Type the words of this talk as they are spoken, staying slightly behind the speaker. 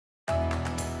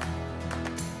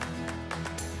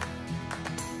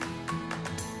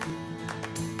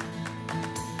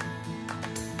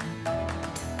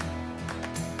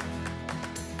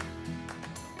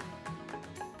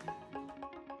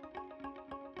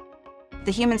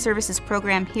The Human Services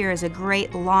program here is a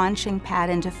great launching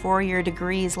pad into four-year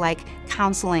degrees like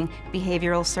counseling,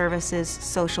 behavioral services,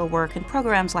 social work, and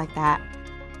programs like that.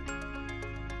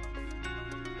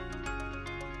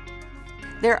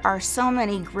 There are so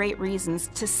many great reasons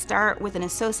to start with an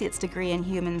associate's degree in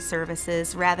human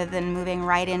services rather than moving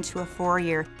right into a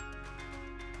four-year.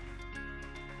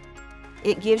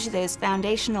 It gives you those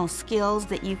foundational skills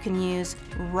that you can use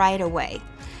right away.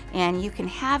 And you can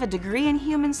have a degree in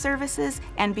human services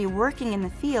and be working in the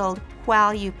field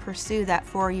while you pursue that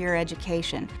four-year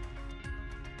education.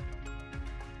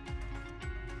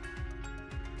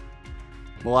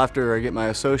 Well, after I get my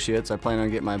associates, I plan on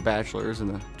getting my bachelor's in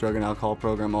the drug and alcohol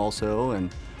program also,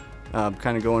 and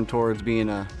kind of going towards being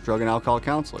a drug and alcohol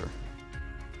counselor.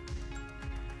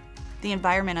 The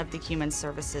environment of the human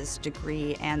services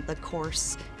degree and the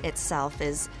course itself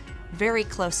is very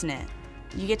close-knit.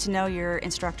 You get to know your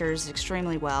instructors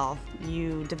extremely well.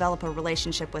 You develop a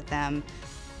relationship with them.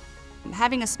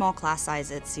 Having a small class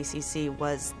size at CCC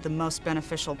was the most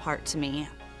beneficial part to me.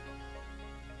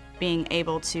 Being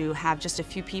able to have just a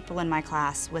few people in my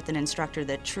class with an instructor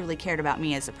that truly cared about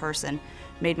me as a person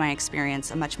made my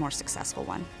experience a much more successful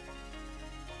one.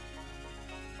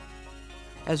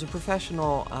 As a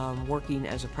professional working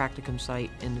as a practicum site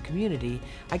in the community,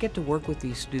 I get to work with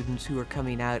these students who are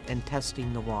coming out and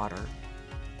testing the water.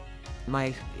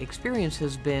 My experience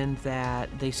has been that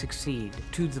they succeed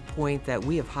to the point that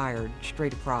we have hired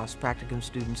straight across practicum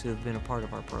students who have been a part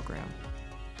of our program.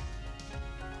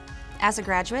 As a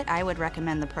graduate, I would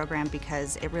recommend the program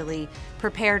because it really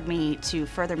prepared me to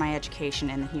further my education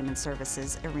in the human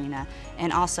services arena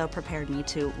and also prepared me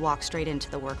to walk straight into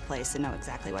the workplace and know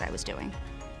exactly what I was doing.